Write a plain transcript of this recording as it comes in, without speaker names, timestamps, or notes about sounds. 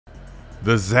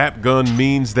The zap gun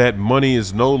means that money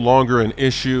is no longer an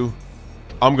issue.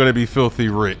 I'm gonna be filthy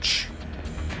rich.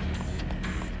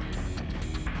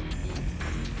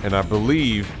 And I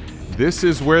believe this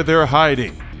is where they're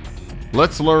hiding.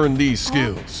 Let's learn these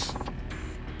skills.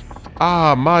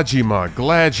 Ah, Majima,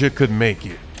 glad you could make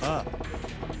it.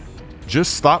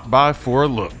 Just stop by for a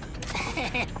look.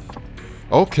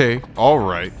 Okay, all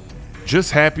right.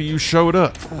 Just happy you showed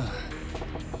up.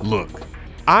 Look,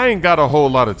 I ain't got a whole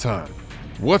lot of time.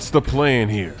 What's the plan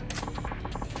here?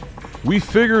 We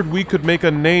figured we could make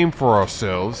a name for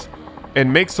ourselves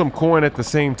and make some coin at the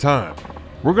same time.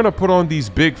 We're gonna put on these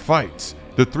big fights,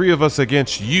 the three of us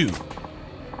against you.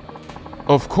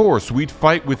 Of course, we'd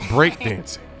fight with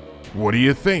breakdancing. What do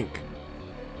you think?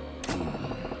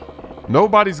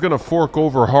 Nobody's gonna fork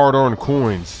over hard-earned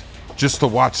coins just to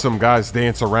watch some guys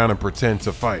dance around and pretend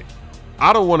to fight.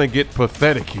 I don't want to get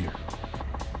pathetic here.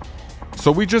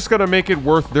 So we just gotta make it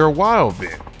worth their while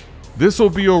then. This'll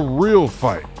be a real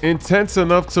fight, intense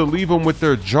enough to leave them with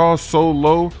their jaws so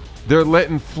low, they're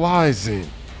letting flies in.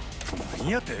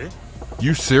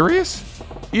 You serious?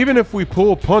 Even if we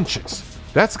pull punches,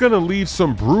 that's gonna leave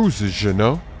some bruises, you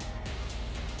know?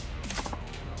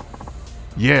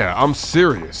 Yeah, I'm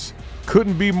serious.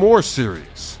 Couldn't be more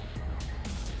serious.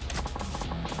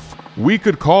 We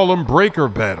could call them breaker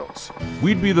battles.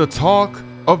 We'd be the talk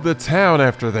of the town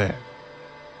after that.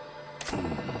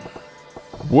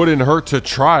 Wouldn't hurt to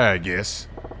try, I guess.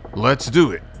 Let's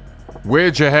do it.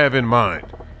 Where'd you have in mind?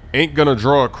 Ain't gonna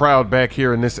draw a crowd back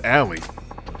here in this alley.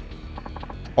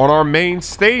 On our main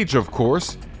stage, of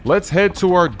course. Let's head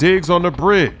to our digs on the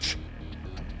bridge.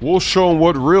 We'll show them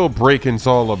what real breaking's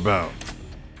all about.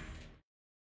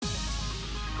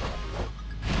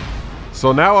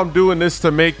 So now I'm doing this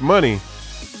to make money,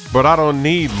 but I don't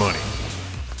need money.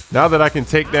 Now that I can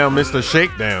take down Mr.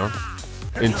 Shakedown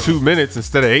in 2 minutes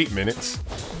instead of 8 minutes.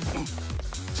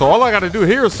 So all I gotta do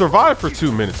here is survive for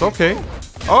 2 minutes, okay.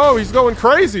 Oh, he's going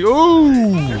crazy,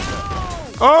 ooh.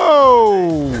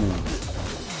 Oh.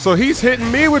 So he's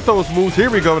hitting me with those moves. Here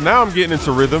we go, now I'm getting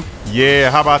into rhythm. Yeah,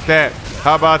 how about that?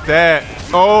 How about that?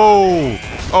 Oh,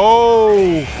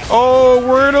 oh, oh,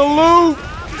 we're in a loop.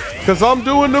 Cause I'm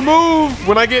doing the move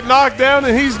when I get knocked down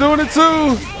and he's doing it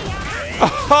too.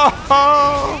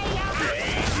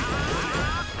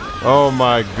 Oh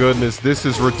my goodness, this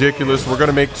is ridiculous. We're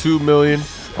gonna make 2 million,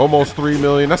 almost 3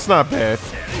 million. That's not bad.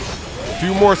 A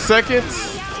few more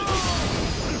seconds.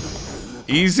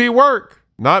 Easy work,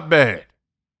 not bad.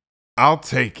 I'll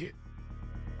take it.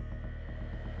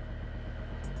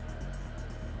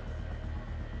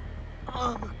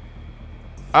 Ow,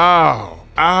 ow,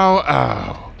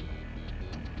 ow.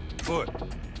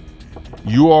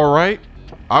 You all right?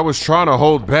 I was trying to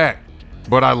hold back,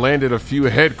 but I landed a few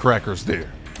head crackers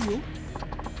there.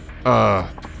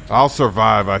 I'll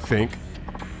survive, I think.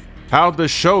 How'd the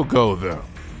show go, though?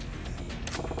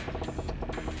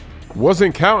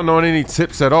 Wasn't counting on any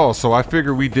tips at all, so I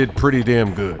figure we did pretty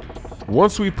damn good.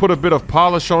 Once we put a bit of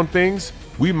polish on things,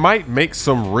 we might make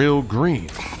some real green.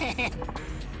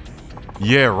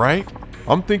 Yeah, right?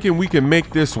 I'm thinking we can make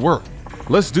this work.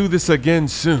 Let's do this again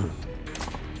soon.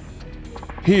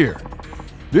 Here,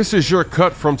 this is your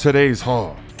cut from today's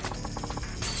haul.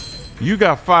 You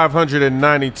got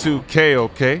 592K,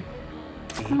 okay?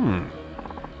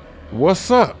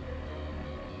 What's up?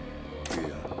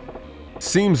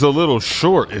 Seems a little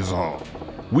short is all.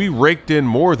 We raked in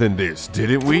more than this,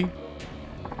 didn't we?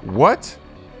 What?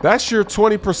 That's your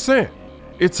 20%.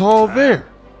 It's all there.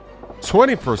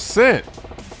 20%?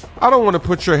 I don't want to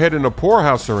put your head in a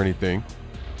poorhouse or anything,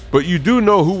 but you do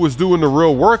know who was doing the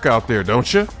real work out there,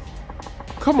 don't you?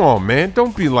 Come on, man,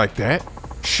 don't be like that.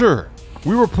 Sure,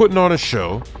 we were putting on a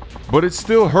show, but it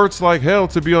still hurts like hell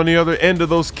to be on the other end of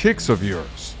those kicks of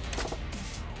yours.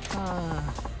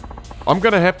 I'm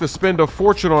gonna have to spend a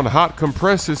fortune on hot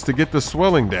compresses to get the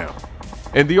swelling down.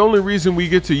 And the only reason we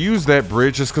get to use that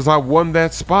bridge is because I won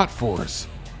that spot for us.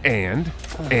 And?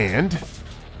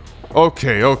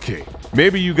 Okay.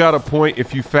 Maybe you got a point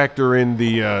if you factor in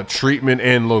the treatment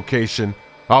and location.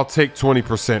 I'll take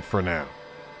 20% for now.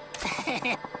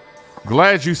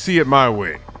 Glad you see it my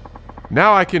way.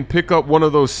 Now I can pick up one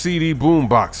of those CD boom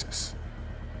boxes.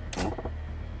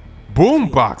 Boom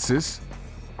boxes?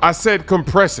 I said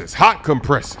compresses, hot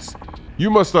compresses.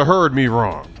 You must have heard me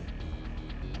wrong.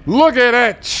 Look at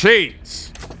that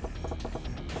chase.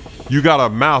 You got a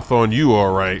mouth on you,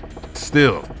 all right.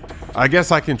 Still, I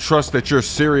guess I can trust that you're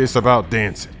serious about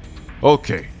dancing.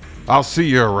 Okay, I'll see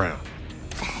you around.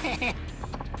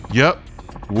 Yep,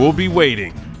 we'll be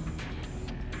waiting.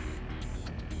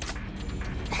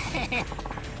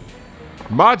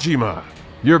 Majima,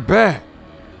 you're back.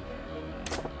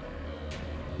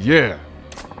 Yeah.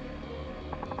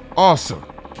 Awesome.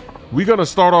 We're gonna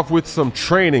start off with some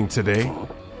training today.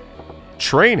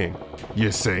 Training,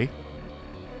 you say?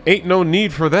 Ain't no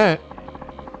need for that.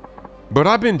 But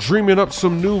I've been dreaming up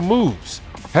some new moves.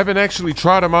 Haven't actually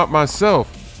tried them out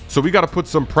myself, so we gotta put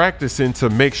some practice in to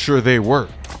make sure they work.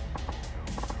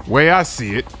 Way I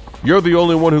see it, you're the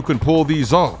only one who can pull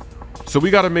these off, so we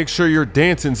gotta make sure your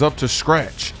dancing's up to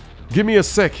scratch. Give me a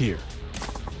sec here.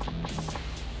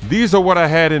 These are what I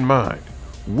had in mind.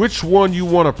 Which one you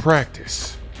want to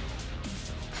practice?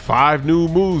 5 new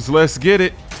moves, let's get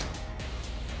it.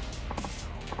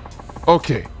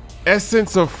 Okay,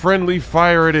 Essence of Friendly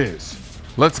Fire it is.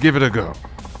 Let's give it a go.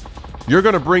 You're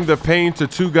gonna bring the pain to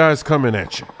 2 guys coming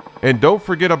at you. And don't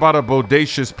forget about a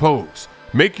bodacious pose.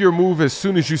 Make your move as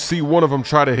soon as you see one of them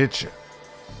try to hit you.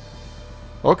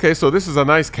 Okay, so this is a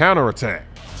nice counterattack.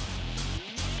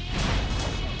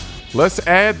 Let's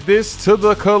add this to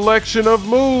the collection of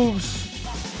moves.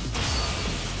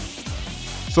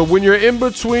 So when you're in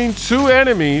between 2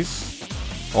 enemies,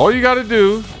 all you gotta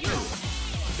do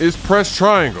is press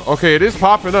triangle. Okay, it is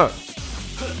popping up.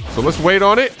 So let's wait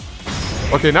on it.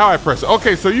 Okay, now I press it.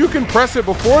 Okay, so you can press it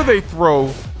before they throw,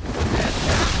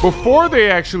 before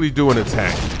they actually do an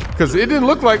attack. Because it didn't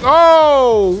look like,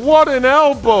 oh, what an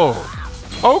elbow.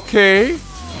 Okay.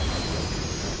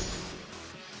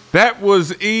 That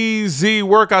was easy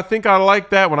work. I think I like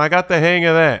that one. I got the hang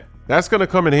of that. That's gonna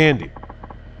come in handy.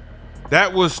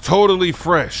 That was totally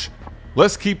fresh.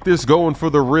 Let's keep this going for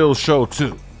the real show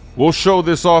too. We'll show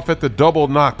this off at the double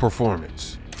knock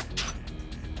performance.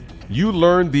 You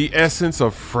learned the essence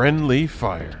of friendly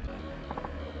fire.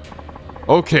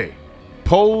 Okay,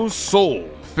 pose soul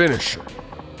finisher.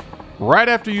 Right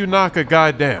after you knock a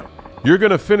guy down, you're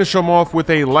gonna finish him off with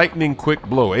a lightning quick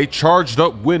blow. A charged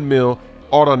up windmill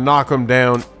ought to knock him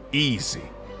down easy.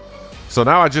 So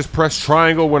now I just press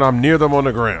triangle when I'm near them on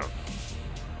the ground.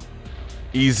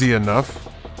 Easy enough.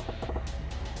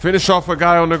 Finish off a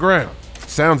guy on the ground.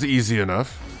 Sounds easy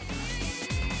enough.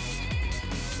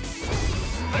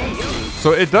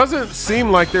 So it doesn't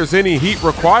seem like there's any heat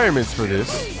requirements for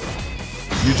this.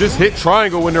 You just hit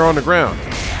triangle when they're on the ground.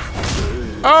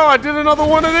 Oh, I did another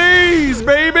one of these,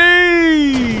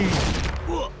 baby!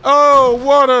 Oh,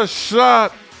 what a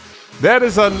shot. That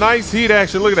is a nice heat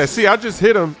action. Look at that. See, I just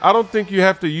hit him. I don't think you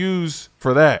have to use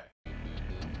for that.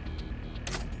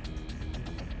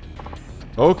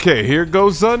 Okay, here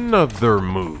goes another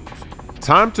move.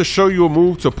 Time to show you a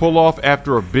move to pull off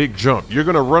after a big jump. You're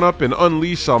gonna run up and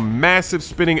unleash a massive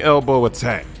spinning elbow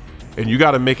attack. And you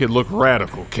gotta make it look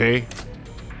radical, okay?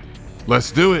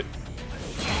 Let's do it.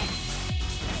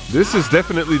 This is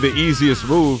definitely the easiest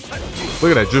move.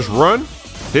 Look at that, just run,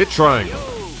 hit triangle.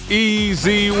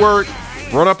 Easy work.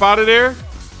 Run up out of there,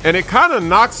 and it kind of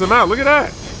knocks him out. Look at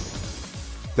that.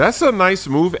 That's a nice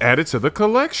move added to the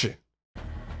collection.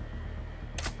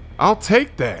 I'll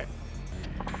take that.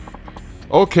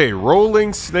 Okay,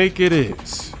 rolling snake it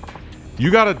is.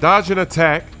 You gotta dodge an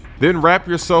attack, then wrap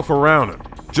yourself around him,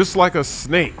 just like a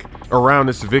snake around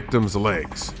its victim's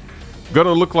legs.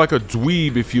 Gonna look like a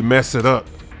dweeb if you mess it up,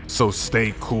 so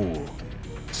stay cool.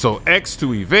 So X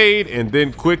to evade, and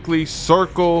then quickly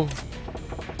circle.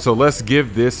 So let's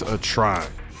give this a try.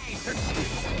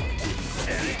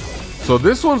 So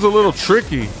this one's a little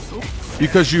tricky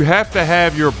because you have to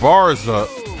have your bars up.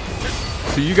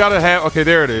 So you gotta have, okay,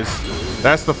 there it is.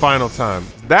 That's the final time.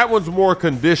 That one's more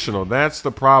conditional. That's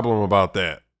the problem about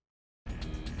that.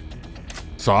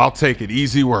 So I'll take it,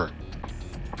 easy work.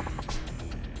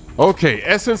 Okay,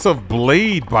 essence of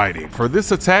blade biting. For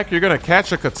this attack, you're gonna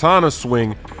catch a katana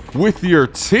swing with your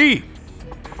teeth.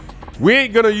 We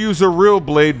ain't gonna use a real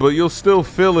blade, but you'll still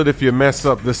feel it if you mess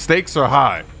up. The stakes are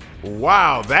high.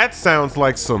 Wow, that sounds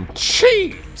like some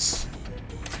cheese.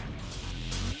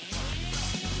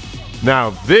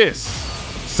 Now this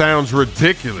sounds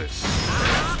ridiculous.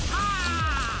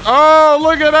 Oh,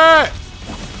 look at that.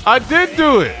 I did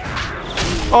do it.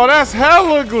 Oh, that's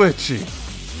hella glitchy.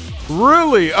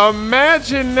 Really,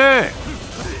 imagine that.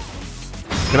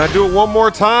 Can I do it one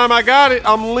more time? I got it.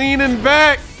 I'm leaning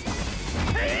back.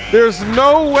 There's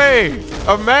no way.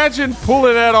 Imagine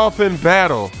pulling that off in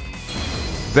battle.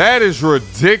 That is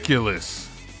ridiculous.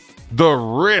 The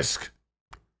risk.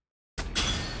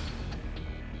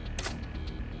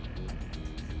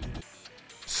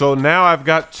 So now I've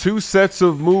got 2 sets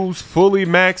of moves fully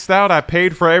maxed out. I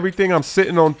paid for everything. I'm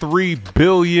sitting on 3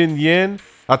 billion yen.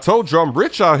 I told you I'm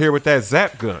rich out here with that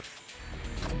zap gun.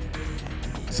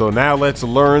 So now let's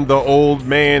learn the old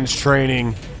man's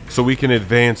training so we can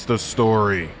advance the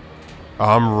story.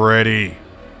 I'm ready.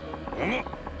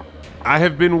 I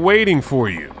have been waiting for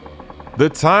you. The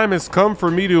time has come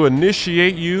for me to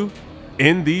initiate you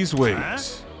in these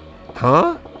ways.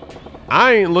 Huh?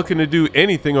 I ain't looking to do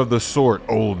anything of the sort,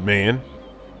 old man.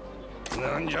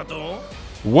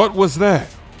 What was that?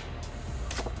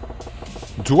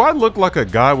 Do I look like a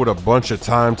guy with a bunch of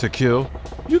time to kill?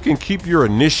 You can keep your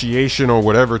initiation or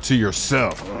whatever to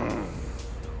yourself.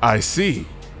 I see.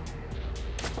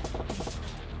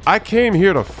 I came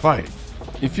here to fight.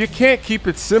 If you can't keep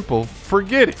it simple,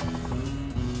 forget it.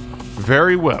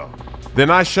 Very well. Then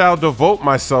I shall devote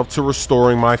myself to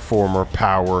restoring my former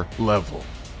power level.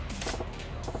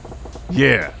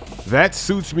 Yeah, that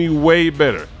suits me way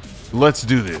better. Let's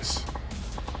do this.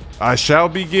 I shall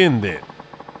begin then.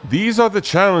 These are the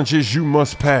challenges you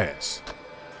must pass.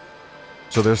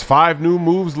 So there's 5 new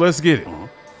moves, let's get it.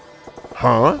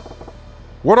 Huh?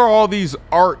 What are all these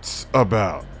arts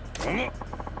about?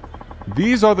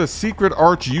 These are the secret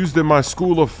arts used in my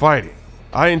school of fighting.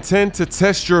 I intend to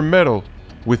test your mettle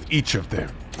with each of them.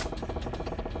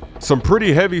 Some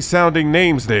pretty heavy sounding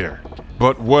names there,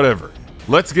 but whatever.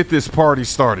 Let's get this party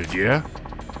started, yeah?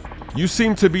 You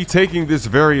seem to be taking this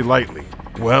very lightly.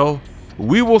 Well,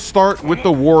 we will start with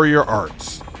the warrior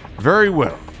arts. Very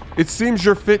well. It seems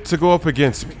you're fit to go up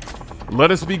against me. Let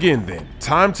us begin then.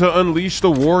 Time to unleash the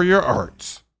warrior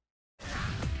arts.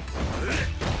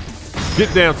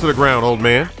 Get down to the ground, old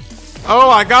man. Oh,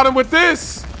 I got him with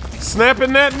this.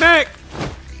 Snapping that neck.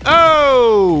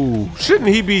 Oh, shouldn't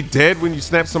he be dead when you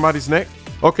snap somebody's neck?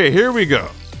 Okay, here we go.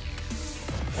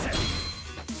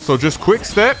 So just quick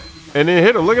step and then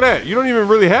hit him. Look at that. You don't even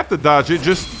really have to dodge it.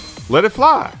 Just let it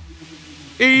fly.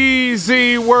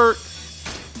 Easy work.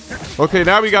 Okay,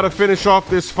 now we got to finish off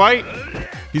this fight.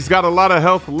 He's got a lot of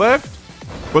health left.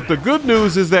 But the good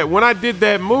news is that when I did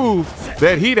that move,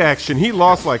 that heat action, he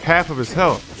lost like half of his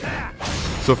health.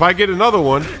 So if I get another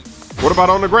one, what about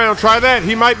on the ground? Try that.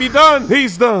 He might be done.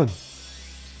 He's done.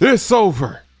 It's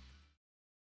over.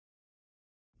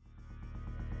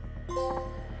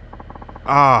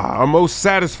 Ah, a most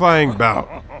satisfying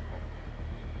bout.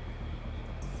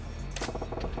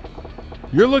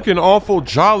 You're looking awful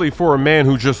jolly for a man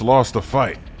who just lost a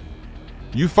fight.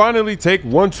 You finally take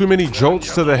one too many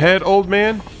jolts to the head, old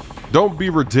man? Don't be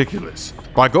ridiculous.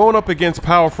 By going up against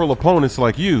powerful opponents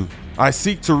like you, I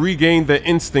seek to regain the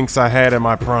instincts I had in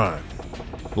my prime.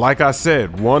 Like I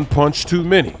said, one punch too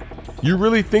many. You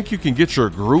really think you can get your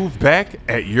groove back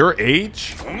at your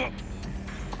age?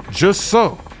 Just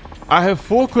so. I have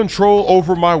full control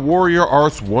over my warrior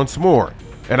arts once more,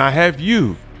 and I have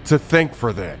you to thank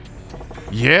for that.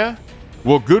 Yeah?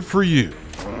 Well, good for you.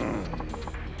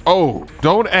 Oh,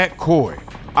 don't act coy.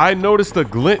 I noticed a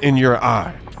glint in your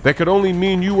eye. That could only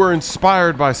mean you were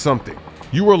inspired by something.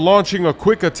 You were launching a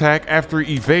quick attack after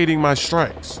evading my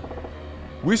strikes.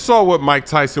 We saw what Mike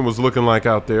Tyson was looking like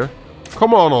out there.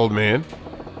 Come on, old man.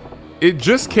 It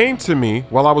just came to me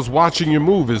while I was watching you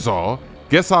move is all.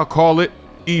 Guess I'll call it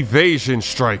evasion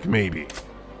strike, maybe.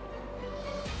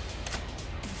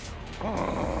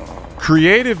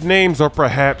 Creative names are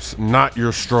perhaps not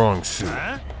your strong suit.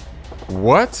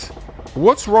 What?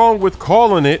 What's wrong with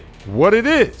calling it what it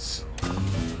is?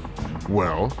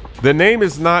 Well, the name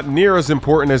is not near as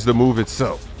important as the move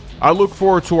itself. I look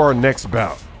forward to our next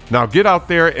bout. Now get out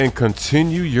there and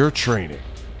continue your training.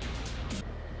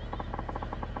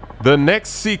 The next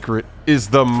secret is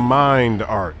the mind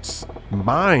arts.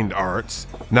 Mind arts?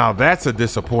 Now that's a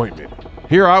disappointment.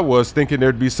 Here I was thinking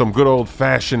there'd be some good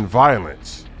old-fashioned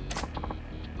violence.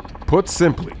 Put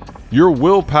simply, your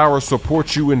willpower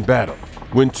supports you in battle.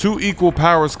 When two equal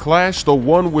powers clash, the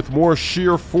one with more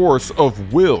sheer force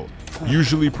of will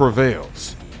usually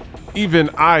prevails. Even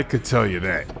I could tell you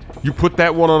that. You put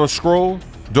that one on a scroll?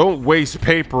 Don't waste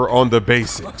paper on the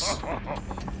basics.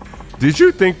 Did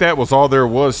you think that was all there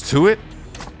was to it?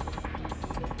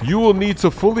 You will need to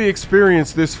fully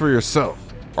experience this for yourself.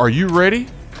 Are you ready?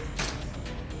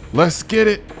 Let's get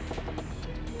it.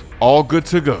 All good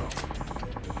to go.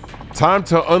 Time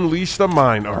to unleash the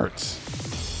mind arts.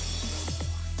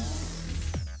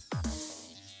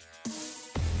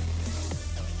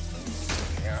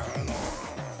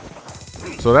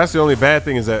 So that's the only bad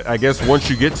thing is that I guess once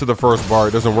you get to the first bar,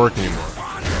 it doesn't work anymore.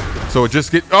 So it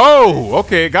just oh,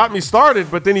 okay, it got me started,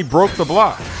 but then he broke the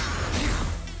block.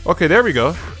 Okay, there we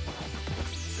go.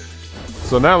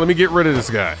 So now let me get rid of this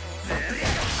guy.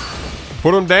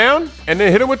 Put him down and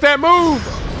then hit him with that move.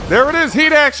 There it is,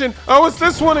 heat action. Oh, it's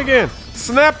this one again.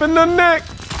 Snapping the neck.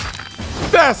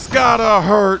 That's gotta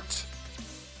hurt.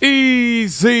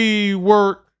 Easy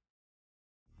work.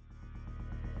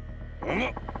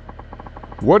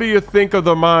 What do you think of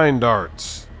the mind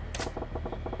arts?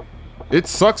 It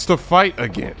sucks to fight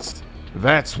against.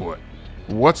 That's what.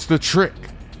 What's the trick?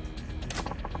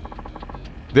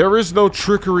 There is no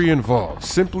trickery involved.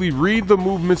 Simply read the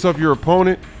movements of your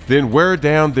opponent, then wear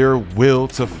down their will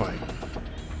to fight.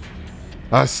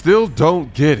 I still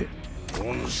don't get it.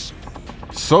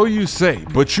 So you say,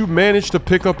 but you managed to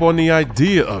pick up on the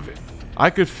idea of it. I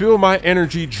could feel my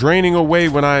energy draining away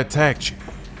when I attacked you.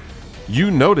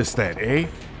 You noticed that, eh?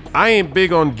 I ain't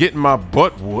big on getting my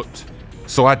butt whooped,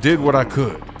 so I did what I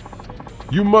could.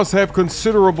 You must have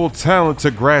considerable talent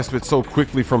to grasp it so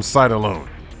quickly from sight alone.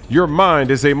 Your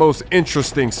mind is a most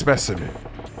interesting specimen.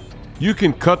 You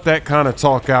can cut that kind of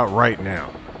talk out right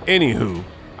now. Anywho,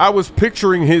 I was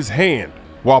picturing his hand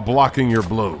while blocking your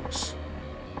blows.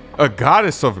 A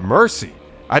goddess of mercy.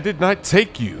 I did not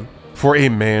take you for a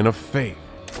man of faith.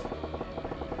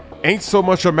 Ain't so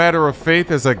much a matter of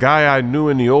faith as a guy I knew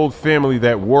in the old family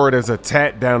that wore it as a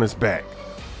tat down his back.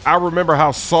 I remember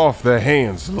how soft the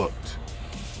hands looked.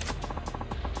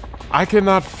 I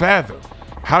cannot fathom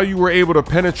how you were able to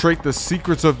penetrate the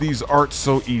secrets of these arts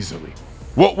so easily.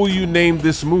 What will you name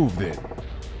this move then?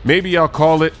 Maybe I'll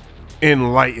call it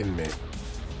enlightenment.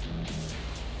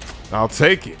 I'll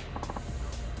take it.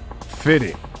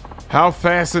 Fitting. How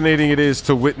fascinating it is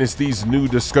to witness these new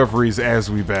discoveries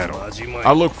as we battle.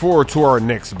 I look forward to our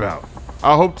next bout.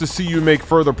 I hope to see you make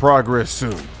further progress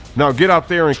soon. Now get out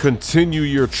there and continue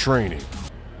your training.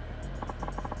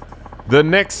 The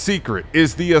next secret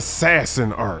is the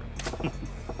assassin art.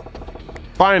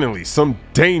 Finally, some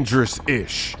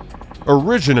dangerous-ish.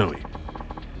 Originally,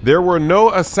 there were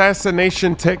no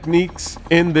assassination techniques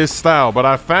in this style, but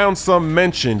I found some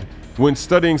mentioned when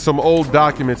studying some old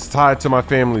documents tied to my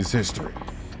family's history.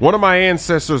 One of my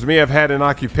ancestors may have had an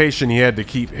occupation he had to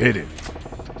keep hidden.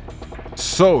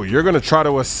 So, you're gonna try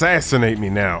to assassinate me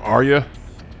now, are you?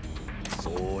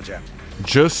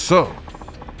 Just so.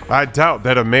 I doubt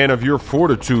that a man of your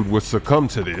fortitude would succumb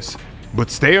to this,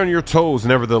 but stay on your toes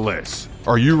nevertheless.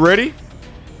 Are you ready?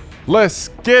 Let's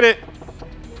get it.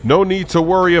 No need to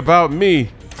worry about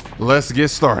me. Let's get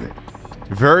started.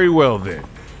 Very well then.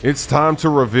 It's time to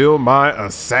reveal my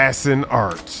assassin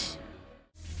arts.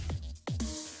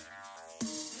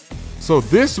 So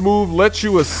this move lets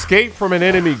you escape from an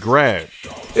enemy grab.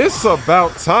 It's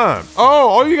about time. Oh,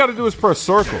 all you gotta do is press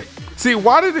circle. See,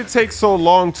 why did it take so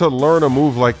long to learn a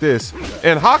move like this?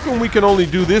 And how come we can only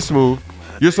do this move?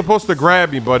 You're supposed to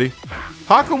grab me, buddy.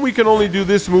 How come we can only do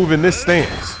this move in this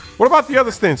stance? What about the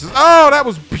other stances? Oh, that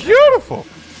was beautiful.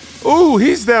 Ooh,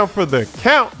 he's down for the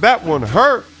count. That one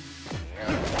hurt.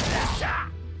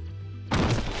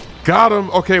 Got him.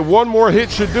 Okay, one more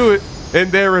hit should do it.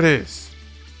 And there it is.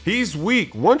 He's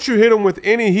weak. Once you hit him with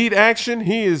any heat action,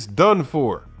 he is done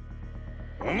for.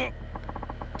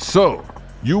 So,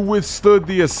 you withstood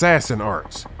the assassin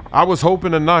arts. I was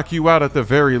hoping to knock you out at the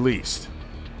very least.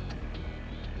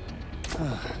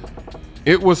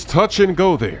 It was touch and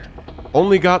go there.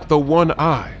 Only got the one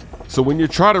eye. So when you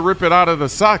try to rip it out of the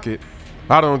socket,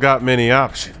 I don't got many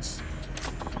options.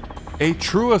 A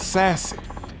true assassin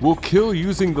will kill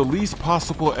using the least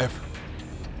possible effort.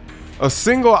 A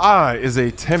single eye is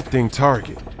a tempting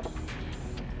target.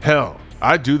 Hell,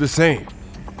 I do the same.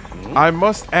 I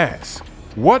must ask,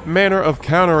 what manner of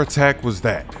counterattack was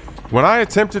that? When I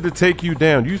attempted to take you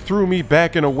down, you threw me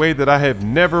back in a way that I have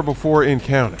never before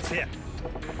encountered.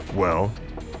 Well,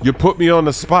 you put me on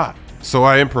the spot, so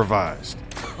I improvised.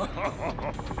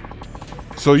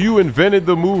 So you invented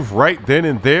the move right then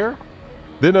and there?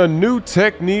 Then a new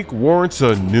technique warrants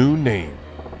a new name.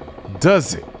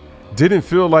 Does it? Didn't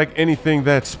feel like anything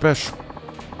that special.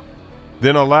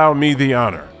 Then allow me the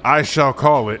honor. I shall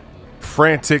call it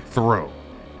Frantic Throw.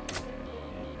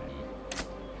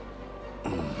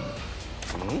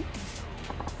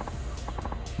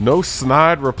 No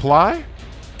snide reply?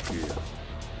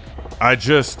 I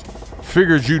just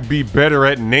figured you'd be better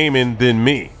at naming than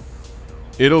me.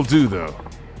 It'll do though.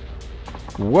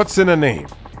 What's in a name?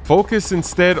 Focus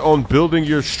instead on building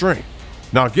your strength.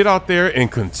 Now get out there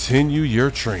and continue your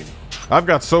training. I've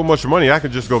got so much money I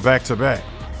could just go back to back.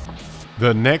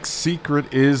 The next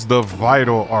secret is the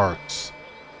Vital Arts.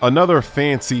 Another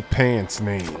fancy pants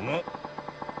name.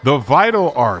 The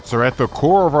Vital Arts are at the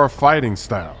core of our fighting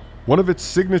style. One of its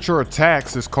signature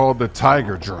attacks is called the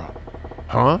Tiger Drop.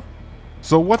 Huh?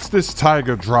 So what's this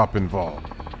Tiger Drop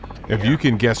involved? If you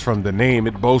can guess from the name,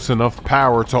 it boasts enough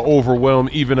power to overwhelm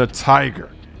even a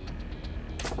tiger.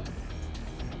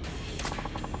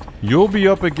 You'll be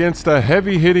up against a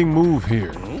heavy-hitting move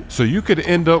here, so you could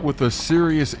end up with a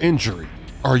serious injury.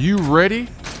 Are you ready?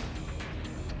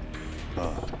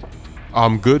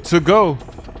 I'm good to go.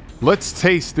 Let's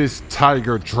taste this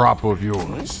Tiger Drop of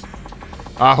yours.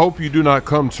 I hope you do not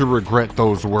come to regret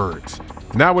those words.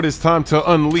 Now it is time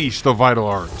to unleash the vital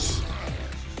arts.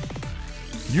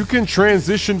 You can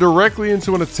transition directly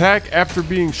into an attack after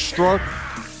being struck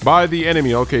by the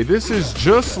enemy. Okay, this is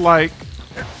just like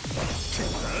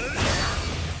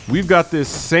we've got this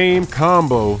same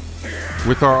combo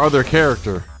with our other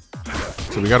character.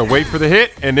 So we gotta wait for the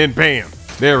hit and then bam,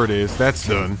 there it is, that's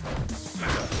done.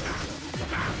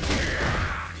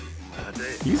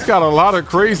 He's got a lot of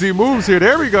crazy moves here.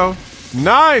 There we go.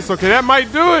 Nice, okay, that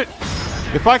might do it.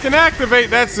 If I can activate,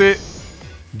 that's it.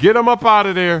 Get him up out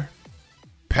of there.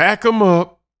 Pack him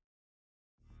up.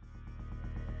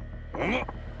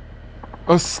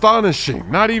 Astonishing.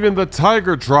 Not even the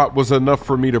tiger drop was enough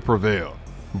for me to prevail.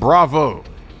 Bravo.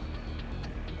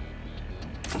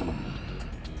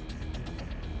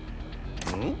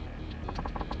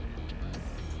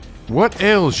 What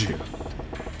ails you?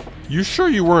 You sure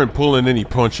you weren't pulling any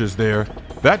punches there?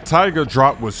 That tiger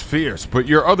drop was fierce, but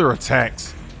your other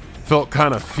attacks felt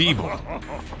kind of feeble.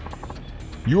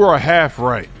 You are half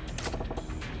right.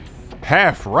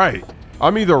 Half right?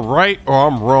 I'm either right or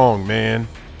I'm wrong, man.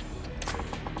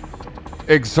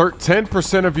 Exert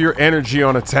 10% of your energy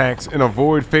on attacks and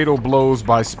avoid fatal blows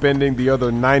by spending the other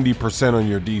 90% on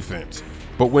your defense.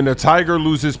 But when the tiger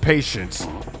loses patience,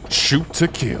 shoot to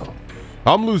kill.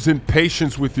 I'm losing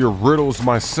patience with your riddles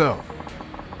myself.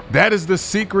 That is the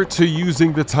secret to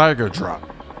using the tiger drop.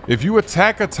 If you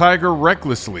attack a tiger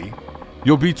recklessly,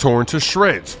 you'll be torn to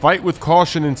shreds. Fight with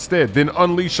caution instead, then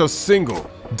unleash a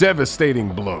single, devastating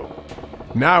blow.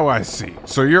 Now I see.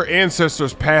 So your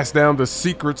ancestors passed down the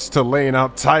secrets to laying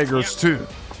out tigers too.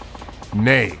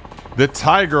 Nay, the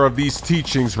tiger of these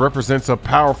teachings represents a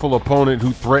powerful opponent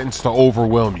who threatens to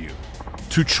overwhelm you.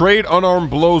 To trade unarmed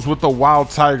blows with the wild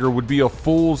tiger would be a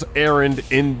fool's errand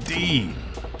indeed.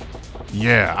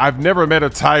 Yeah, I've never met a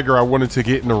tiger I wanted to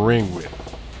get in the ring with.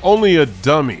 Only a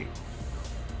dummy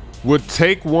would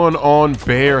take one on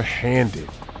bare-handed.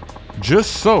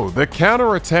 Just so, the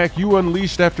counterattack you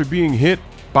unleashed after being hit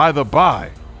by the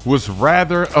bye was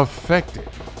rather effective.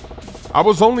 I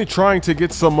was only trying to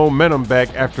get some momentum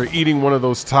back after eating one of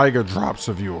those tiger drops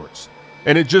of yours,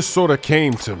 and it just sort of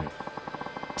came to me.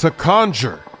 To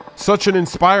conjure such an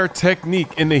inspired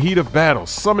technique in the heat of battle,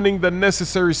 summoning the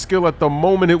necessary skill at the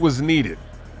moment it was needed,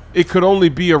 it could only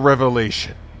be a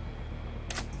revelation.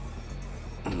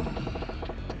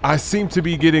 I seem to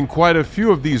be getting quite a few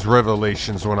of these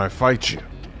revelations when I fight you.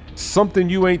 Something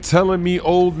you ain't telling me,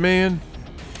 old man?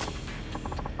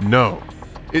 No,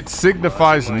 it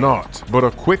signifies naught but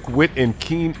a quick wit and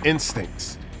keen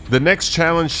instincts. The next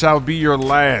challenge shall be your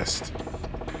last.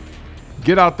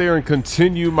 Get out there and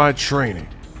continue my training.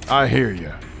 I hear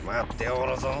ya.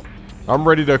 I'm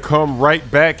ready to come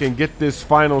right back and get this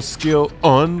final skill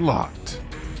unlocked.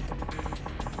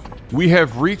 We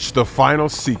have reached the final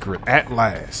secret at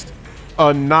last.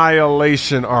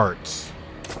 Annihilation arts.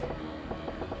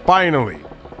 Finally,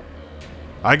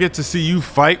 I get to see you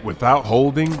fight without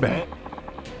holding back.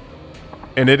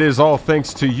 And it is all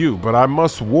thanks to you, but I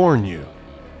must warn you.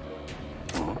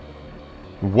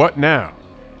 What now?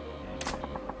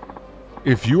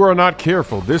 If you are not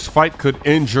careful, this fight could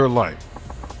end your life.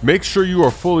 Make sure you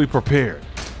are fully prepared.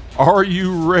 Are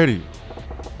you ready?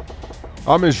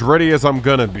 I'm as ready as I'm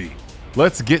gonna be.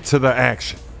 Let's get to the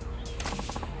action.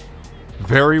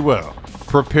 Very well.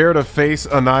 Prepare to face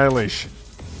annihilation.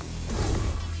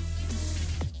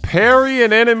 Parry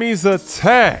an enemy's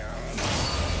attack.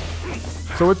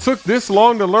 So it took this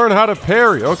long to learn how to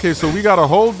parry. Okay, so we gotta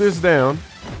hold this down.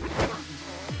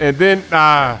 And then,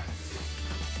 I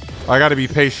gotta be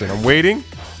patient. I'm waiting.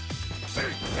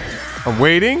 I'm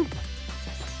waiting.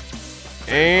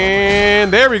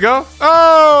 And there we go.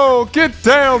 Oh, get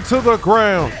down to the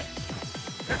ground.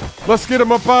 Let's get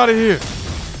him up out of here.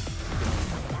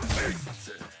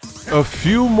 A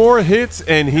few more hits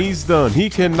and he's done. He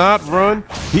cannot run.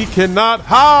 He cannot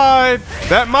hide.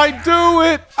 That might do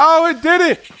it. Oh, it did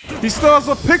it. He still has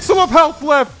a pixel of health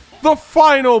left. The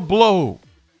final blow.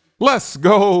 Let's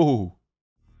go.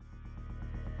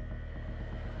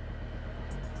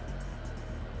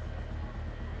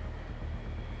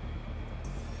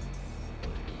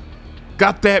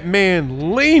 Got that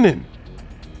man leaning.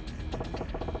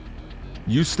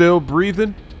 You still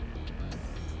breathing?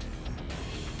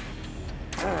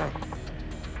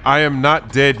 I am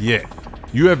not dead yet.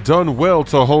 You have done well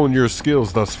to hone your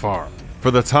skills thus far.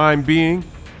 For the time being,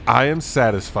 I am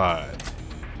satisfied.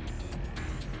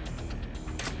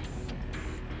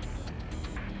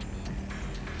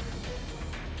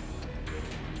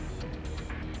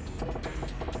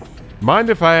 Mind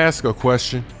if I ask a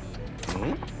question?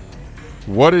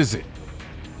 What is it?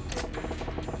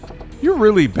 You're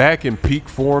really back in peak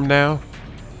form now?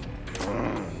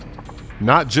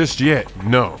 Not just yet,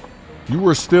 no. You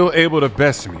were still able to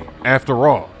best me, after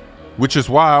all, which is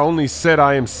why I only said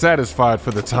I am satisfied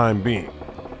for the time being.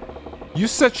 You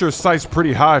set your sights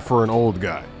pretty high for an old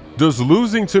guy. Does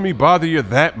losing to me bother you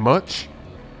that much?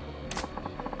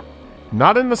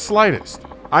 Not in the slightest.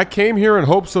 I came here in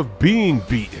hopes of being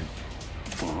beaten.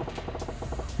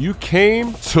 You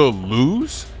came to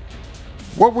lose?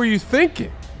 What were you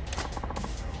thinking?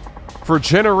 For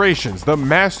generations, the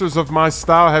masters of my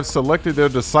style have selected their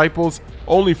disciples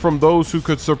only from those who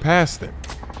could surpass them.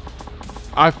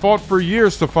 I fought for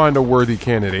years to find a worthy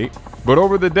candidate, but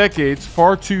over the decades,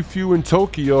 far too few in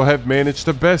Tokyo have managed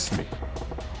to best me.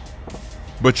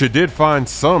 But you did find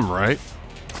some, right?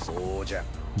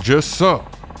 Just so.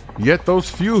 Yet those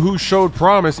few who showed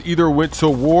promise either went to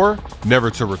war,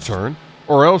 never to return,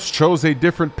 or else chose a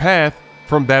different path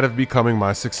from that of becoming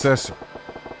my successor.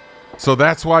 So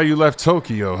that's why you left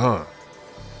Tokyo, huh?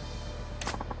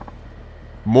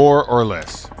 More or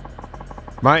less.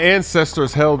 My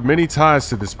ancestors held many ties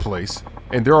to this place,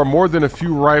 and there are more than a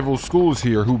few rival schools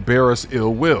here who bear us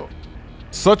ill will.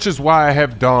 Such is why I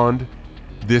have donned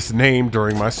this name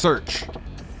during my search.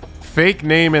 Fake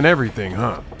name and everything,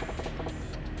 huh?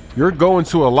 You're going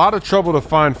to a lot of trouble to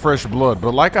find fresh blood,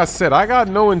 but like I said, I got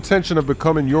no intention of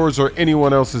becoming yours or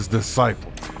anyone else's disciple.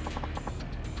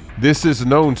 This is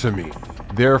known to me.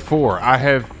 Therefore, I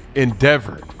have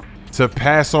endeavored to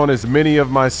pass on as many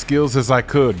of my skills as I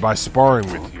could by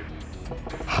sparring with you.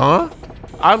 Huh?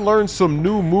 I learned some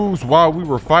new moves while we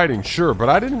were fighting, sure, but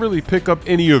I didn't really pick up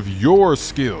any of your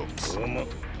skills.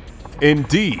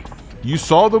 Indeed, you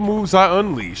saw the moves I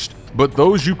unleashed, but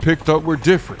those you picked up were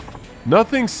different.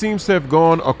 Nothing seems to have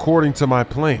gone according to my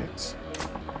plans.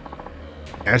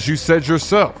 As you said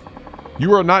yourself,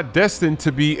 you are not destined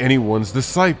to be anyone's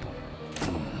disciple.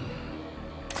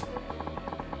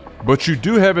 But you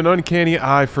do have an uncanny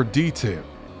eye for detail.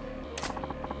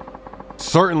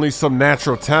 Certainly some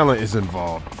natural talent is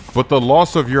involved, but the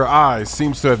loss of your eyes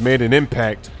seems to have made an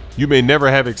impact you may never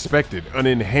have expected, an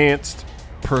enhanced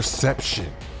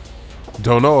perception.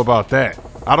 Don't know about that.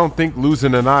 I don't think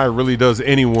losing an eye really does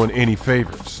anyone any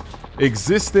favors.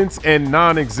 Existence and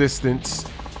non-existence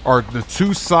are the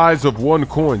two sides of one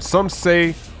coin. Some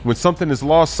say when something is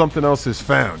lost, something else is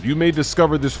found. You may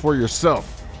discover this for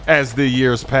yourself as the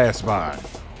years pass by.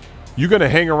 You gonna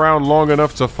hang around long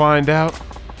enough to find out?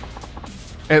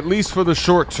 At least for the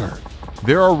short term.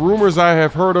 There are rumors I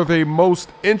have heard of a most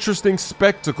interesting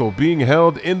spectacle being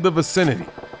held in the vicinity.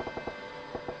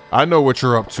 I know what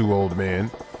you're up to, old man.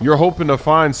 You're hoping to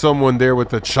find someone there with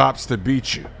the chops to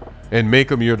beat you and make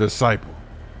him your disciple.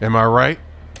 Am I right?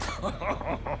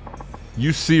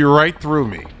 You see right through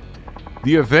me.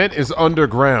 The event is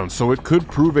underground, so it could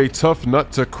prove a tough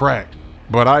nut to crack,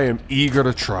 but I am eager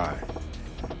to try.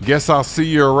 Guess I'll see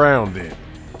you around then.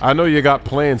 I know you got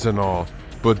plans and all,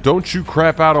 but don't you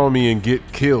crap out on me and get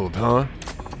killed, huh?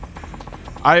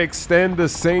 I extend the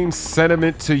same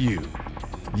sentiment to you.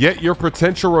 Yet your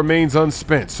potential remains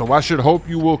unspent, so I should hope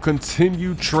you will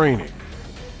continue training.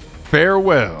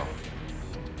 Farewell.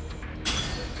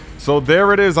 So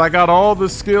there it is. I got all the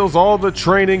skills, all the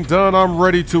training done. I'm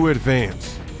ready to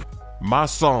advance. My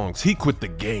songs, He Quit the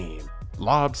Game,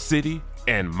 Lob City,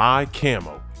 and My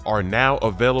Camo are now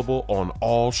available on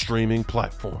all streaming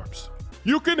platforms.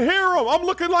 You can hear him. I'm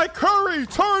looking like Curry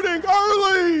turning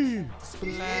early.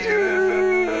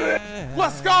 Yeah.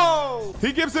 Let's go.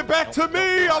 He gives it back to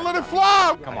me. I'll let it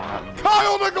fly. Come on.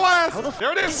 Kyle the glass.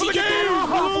 There it is for the game.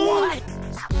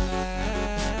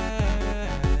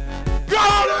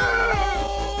 Got it.